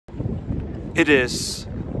It is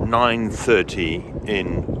 9:30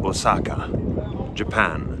 in Osaka,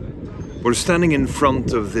 Japan. We're standing in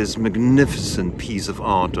front of this magnificent piece of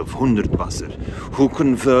art of Hundertwasser, who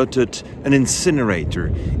converted an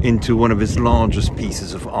incinerator into one of his largest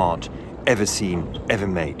pieces of art ever seen, ever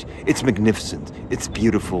made. It's magnificent, it's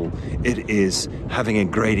beautiful, it is having a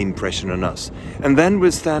great impression on us. And then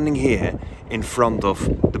we're standing here in front of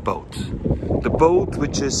the boat. The boat,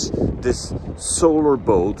 which is this solar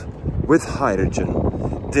boat with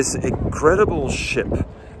hydrogen, this incredible ship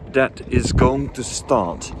that is going to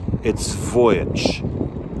start its voyage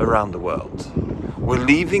around the world. We're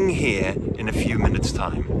leaving here in a few minutes'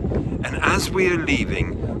 time. And as we are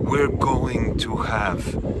leaving, we're going to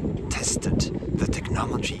have tested the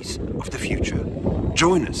technologies of the future.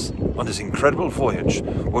 Join us on this incredible voyage,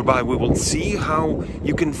 whereby we will see how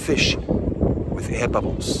you can fish with air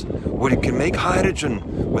bubbles, where you can make hydrogen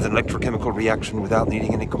with an electrochemical reaction without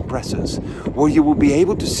needing any compressors, where you will be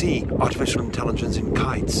able to see artificial intelligence in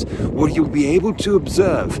kites, where you'll be able to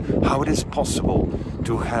observe how it is possible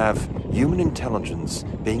to have human intelligence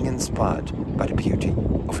being inspired by the beauty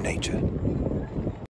of nature.